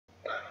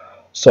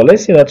So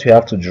let's say that we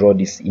have to draw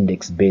this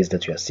index base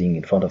that we are seeing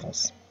in front of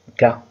us.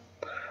 Okay,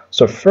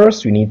 so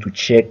first we need to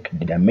check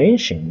the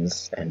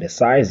dimensions and the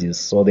sizes,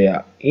 so they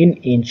are in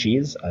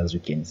inches as you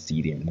can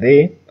see them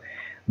there.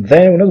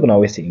 Then we're not gonna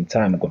waste any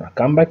time. We're gonna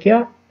come back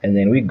here and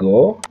then we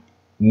go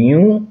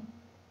new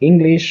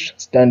English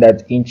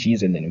standard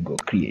inches and then we go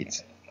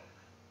create.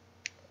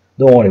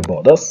 Don't worry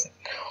about this.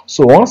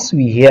 So once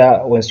we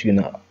are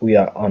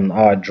on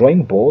our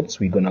drawing boards,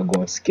 we're gonna go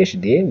on sketch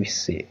there. We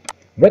say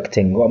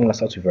rectangle. I'm gonna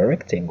start with a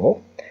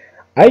rectangle.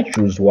 I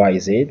choose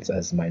YZ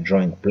as my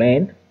drawing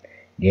plane.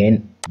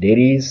 Then there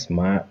is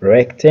my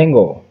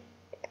rectangle.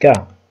 Okay,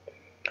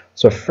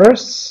 so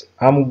first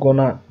I'm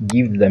gonna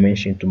give the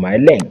dimension to my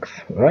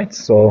length, right?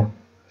 So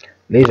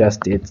let's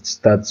just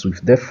start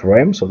with the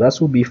frame. So that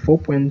will be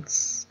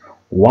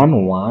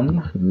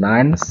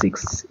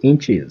 4.1196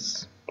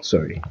 inches.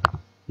 Sorry,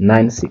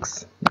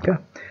 96. Okay,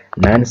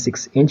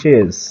 96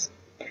 inches.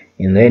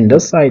 And then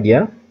this side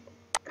here,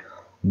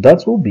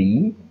 that will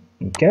be,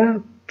 okay,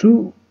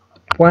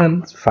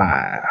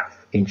 2.5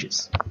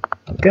 inches.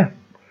 Okay,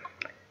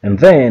 and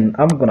then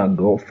I'm gonna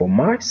go for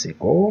my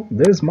circle.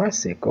 There's my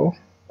circle.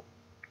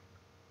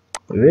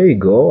 There you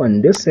go.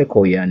 And this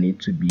circle here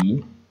need to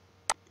be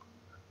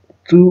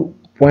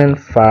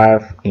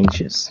 2.5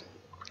 inches.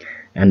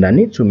 And I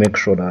need to make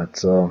sure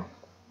that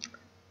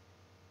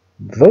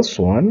this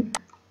one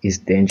is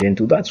tangent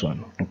to that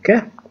one.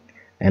 Okay,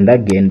 and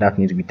again that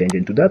needs to be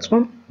tangent to that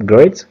one.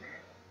 Great.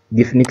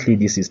 Definitely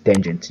this is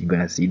tangent. You're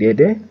gonna see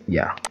there.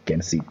 Yeah, you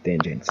can see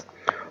tangent.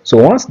 So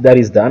once that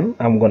is done,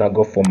 I'm gonna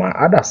go for my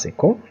other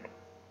circle.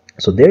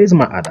 So there is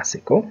my other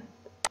circle,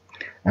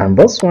 and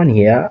this one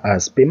here,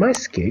 as per my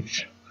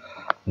sketch,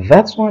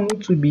 that one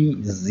needs to be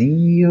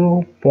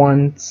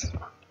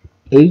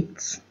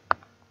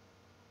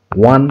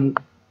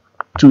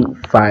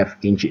 0.8125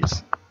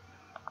 inches.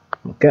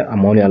 Okay,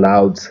 I'm only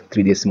allowed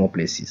 3 decimal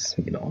places,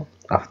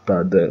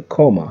 after the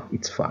comma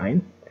it's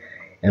fine.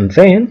 And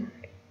then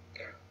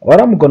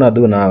what I'm gonna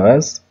do now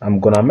is I'm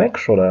gonna make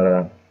sure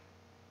that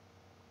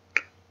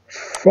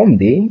from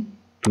there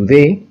to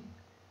there,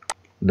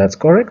 that's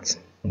correct.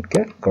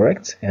 Okay,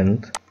 correct.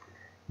 And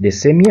the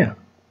same here,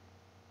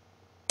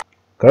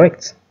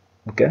 correct.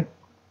 Okay,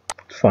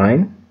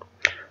 fine.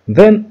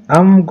 Then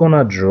I'm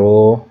gonna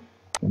draw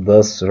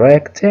this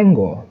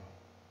rectangle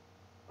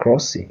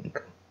crossing.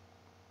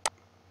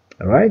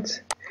 All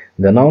right,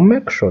 then I'll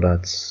make sure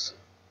that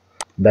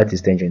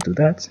is tangent to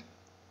that,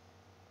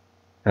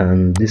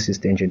 and this is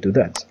tangent to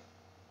that.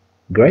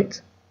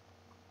 Great.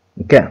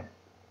 Okay,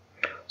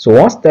 so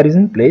once that is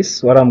in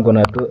place, what I'm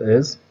gonna do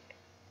is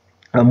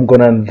I'm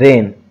gonna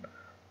then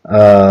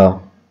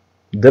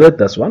delete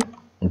this one.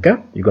 Okay,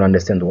 you're gonna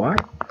understand why.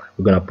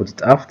 We're gonna put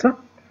it after,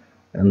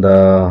 and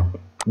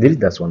delete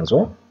this one as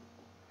well.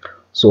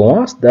 So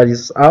once that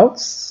is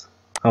out,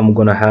 I'm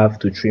gonna have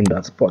to trim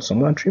that spot. So I'm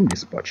gonna trim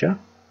this spot here.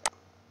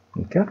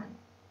 Okay,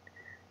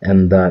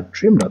 and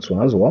trim that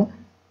one as well.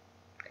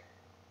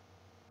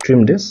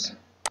 Trim this,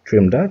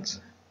 trim that,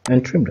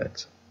 and trim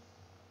that.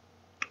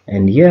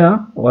 And here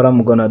what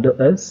I'm gonna do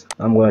is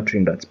I'm gonna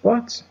trim that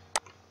spot,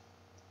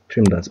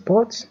 because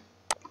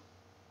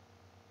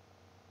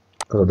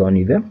I don't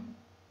need them.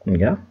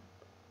 Yeah,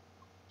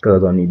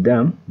 because I don't need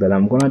them. Then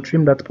I'm gonna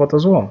trim that spot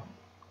as well.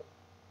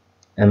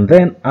 And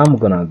then I'm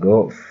gonna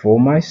go for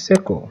my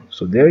circle.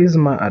 So there is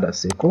my other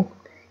circle,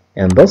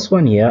 and this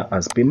one here,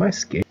 as per my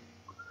sketch,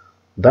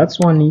 that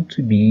one need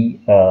to be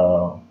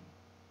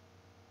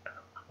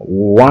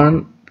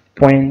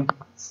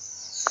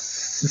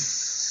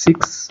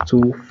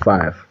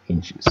 1.625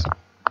 inches.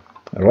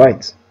 All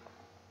right,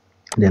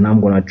 then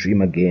I'm gonna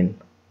trim again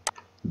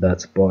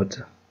that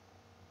spot,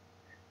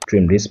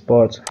 trim this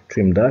spot,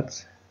 trim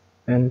that,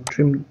 and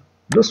trim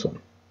this one.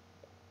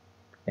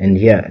 And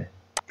here,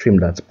 trim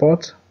that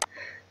spot,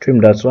 trim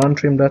that one,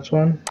 trim that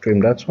one, trim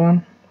that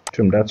one,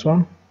 trim that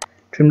one,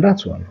 trim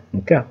that one.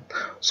 Okay,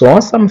 so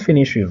once I'm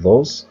finished with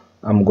those,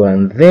 I'm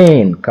going to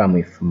then come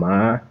with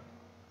my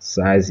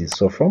sizes.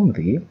 So from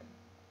there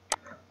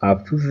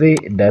up to there,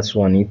 that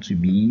one need to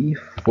be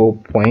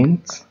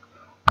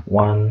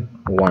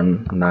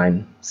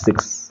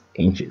 4.1196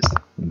 inches.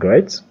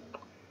 Great.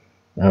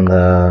 And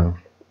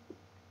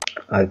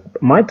I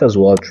might as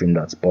well trim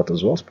that spot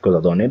as well, because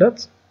I don't need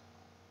that.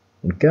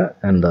 Okay,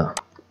 and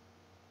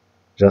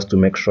just to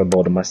make sure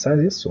about my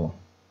sizes, so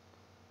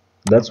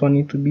that's one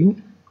need to be,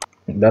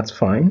 that's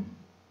fine.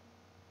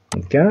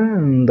 Okay,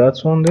 and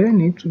that's one there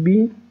need to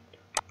be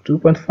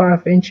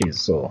 2.5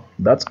 inches, so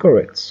that's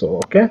correct.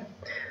 So okay,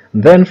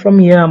 then from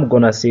here I'm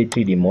gonna say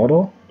 3D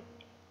model,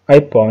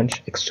 I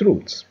punch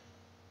extrude,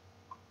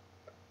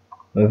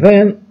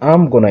 then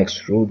I'm gonna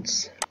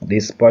extrude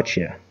this part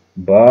here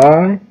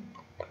by,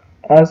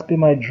 as per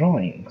my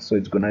drawing, so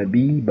it's gonna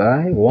be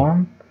by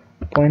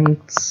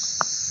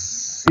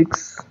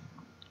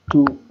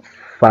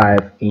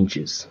 1.625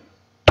 inches.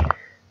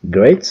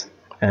 Great.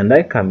 And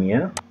I come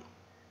here,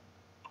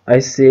 I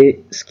say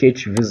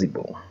sketch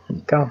visible.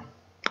 Okay,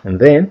 and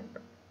then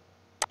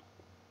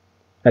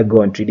I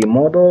go on 3D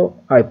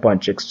model, I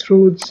punch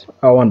extrude,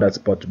 I want that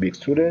spot to be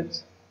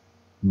extruded,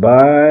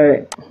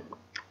 by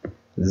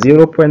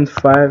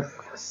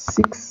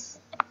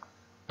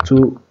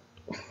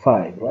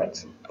 0.5625,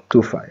 right?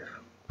 25.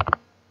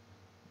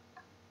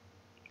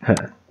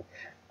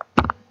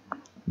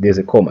 There's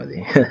a comma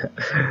there.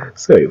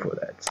 Sorry for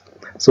that.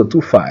 So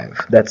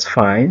 25, that's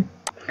fine.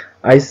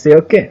 I say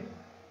okay.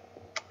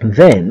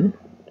 Then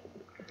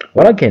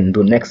what I can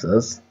do next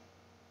is,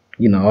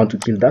 I want to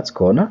kill that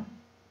corner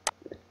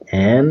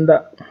and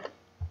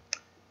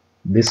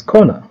this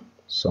corner.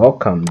 So I'll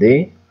come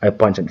there, I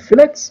punch and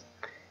fillet,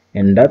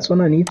 and that's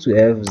when I need to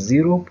have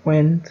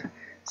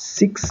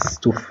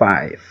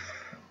 0.625.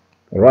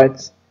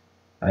 Right?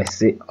 I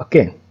say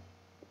okay.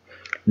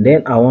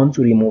 Then I want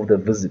to remove the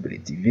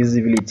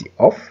visibility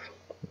off.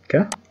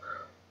 Okay.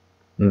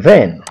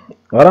 Then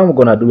what I'm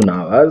gonna do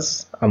now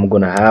is I'm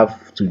gonna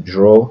have to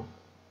draw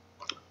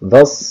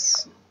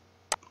this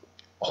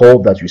hole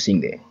that you're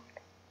seeing there.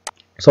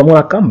 So I'm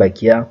gonna come back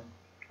here.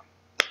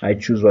 I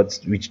choose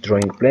which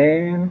drawing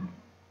plane.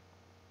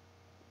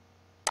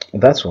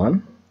 That's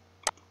one.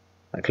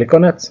 I click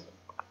on it.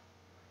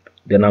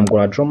 Then I'm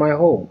gonna draw my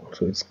hole.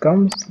 So it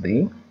comes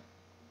there.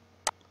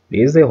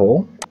 There's the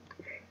hole,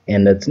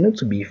 and it needs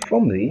to be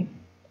from there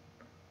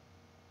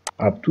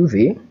up to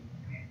there.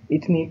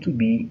 It needs to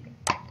be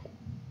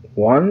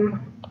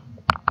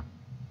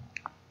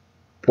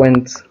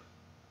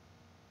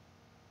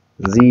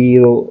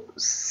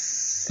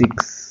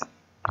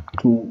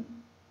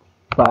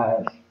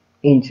 1.0625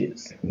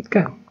 inches.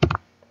 Okay.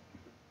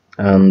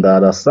 And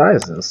the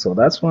sizes, so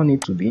that's one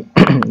need to be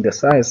the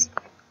size.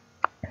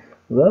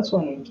 That's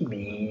one need to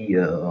be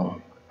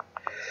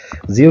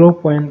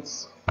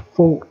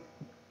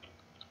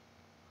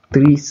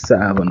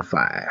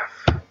 0.4375.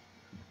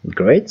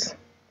 Great.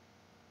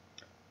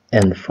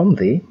 And from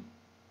there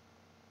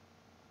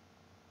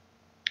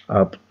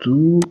up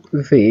to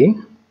there,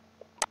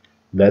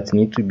 that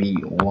need to be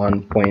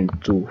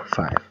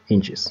 1.25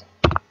 inches.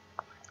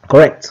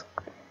 Correct.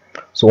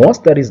 So once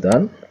that is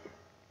done,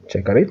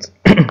 check at it.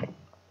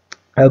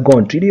 I'll go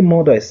on 3D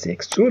mode. I say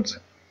extrude.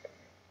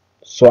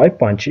 So I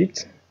punch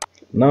it.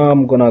 Now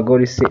I'm gonna go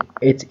to say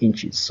 8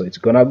 inches, so it's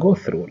gonna go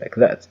through like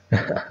that.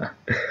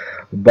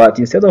 But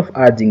instead of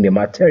adding the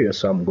material,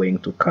 so I'm going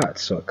to cut.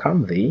 So I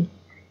come there,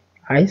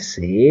 I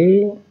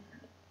say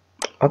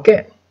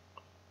okay.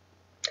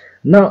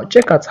 Now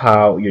check out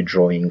how your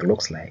drawing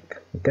looks like.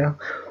 Okay,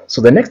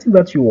 so the next thing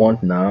that you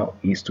want now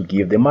is to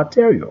give the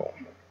material.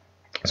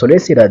 So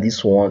let's say that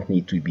this one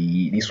need to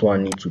be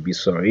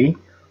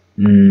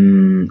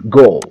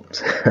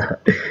gold.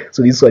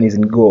 So this one is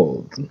in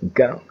gold,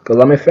 okay, because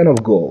I'm a fan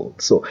of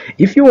gold. So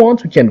if you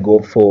want, we can go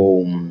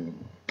for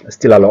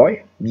steel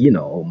alloy,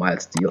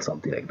 mild steel,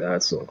 something like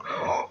that. So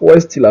what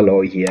is steel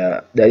alloy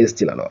here? There is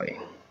steel alloy.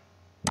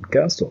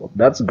 Okay, so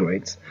that's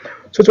great.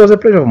 So it was a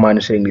pleasure of mine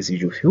sharing this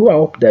issue with you. I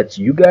hope that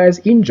you guys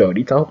enjoyed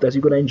it. I hope that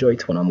you're gonna enjoy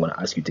it. For now, I'm gonna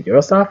ask you to take care of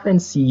yourself and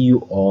see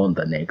you on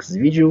the next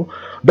video.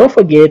 Don't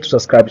forget to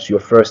subscribe if it's your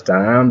first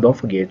time. Don't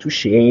forget to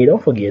share.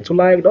 Don't forget to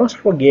like. Don't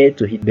forget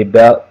to hit the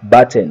bell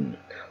button.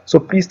 So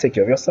please take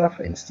care of yourself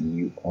and see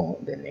you on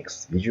the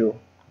next video.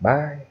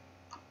 Bye.